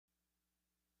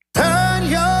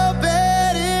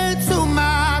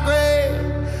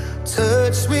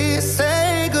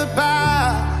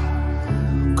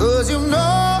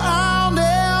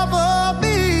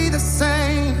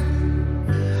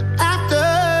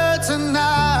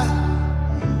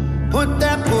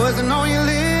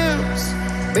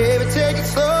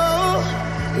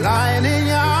Lying in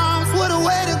your arms, what a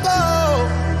way to go.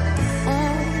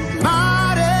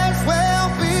 Might as well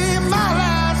be my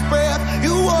last breath.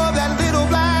 You wore that little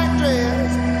black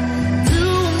dress to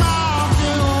my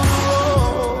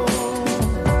funeral.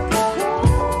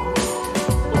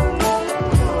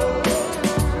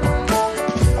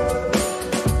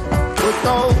 Put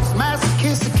those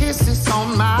masochistic kisses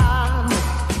on mine.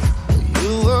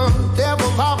 You were the devil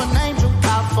of an angel,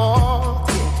 I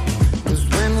forget. 'Cause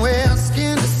when we're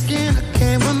skin to skin, I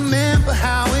can't remember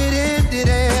how it ended.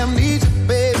 Amnesia,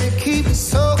 baby, keep it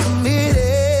so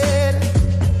committed.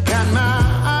 Got my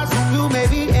eyes on you,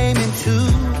 maybe aiming too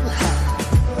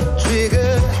high.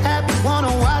 Trigger happy,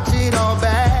 wanna watch it all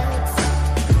back.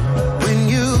 When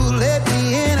you let me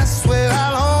in, I swear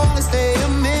I'll only stay a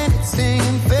minute,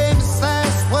 singing famous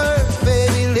last words,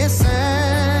 baby,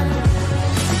 listen.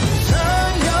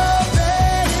 Turn your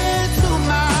bed into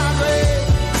my grave.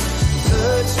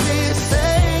 Touch me,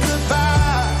 say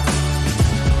goodbye.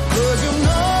 'Cause you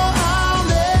know I'll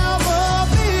never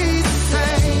be the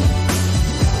same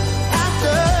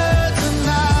after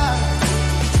tonight.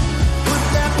 Put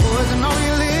that poison on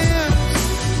your lips,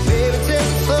 baby, take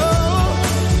it slow.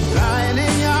 Lying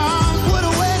in your arms, what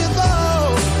a way to go.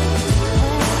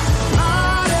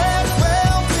 Might as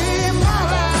well be my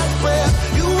last breath.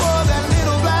 You wore that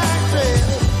little black dress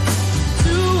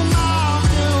to my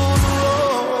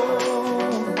funeral.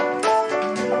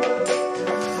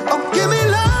 Oh, give me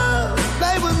love,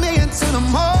 play with me until the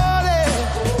morning.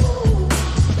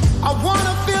 I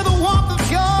wanna feel the warmth of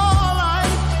your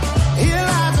light. Here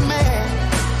lies a man,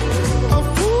 a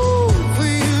fool for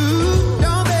you.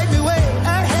 Don't make me wait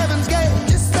at heaven's gate,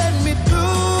 just let me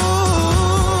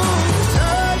through.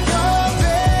 Turn your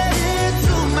bed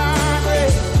into my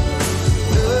grave.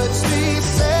 Touch me,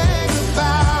 say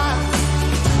goodbye.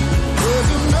 'Cause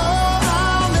you know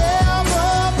I'll never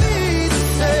be the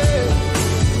same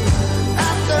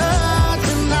after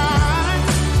tonight.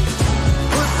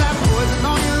 Put that poison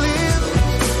on your lips,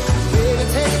 baby,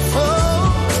 take it slow.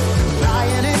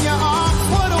 Lying in your arms,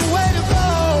 what a way to go.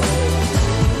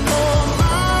 Oh,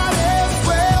 might as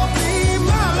well be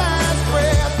my last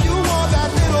breath. You wore that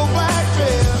little black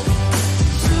dress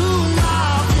to my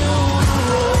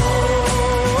funeral.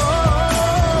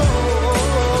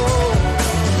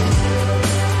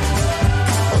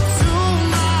 To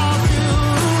my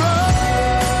funeral.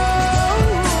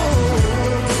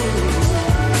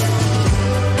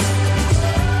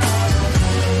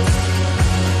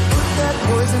 Put that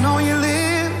poison on your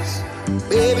lips,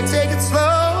 baby, take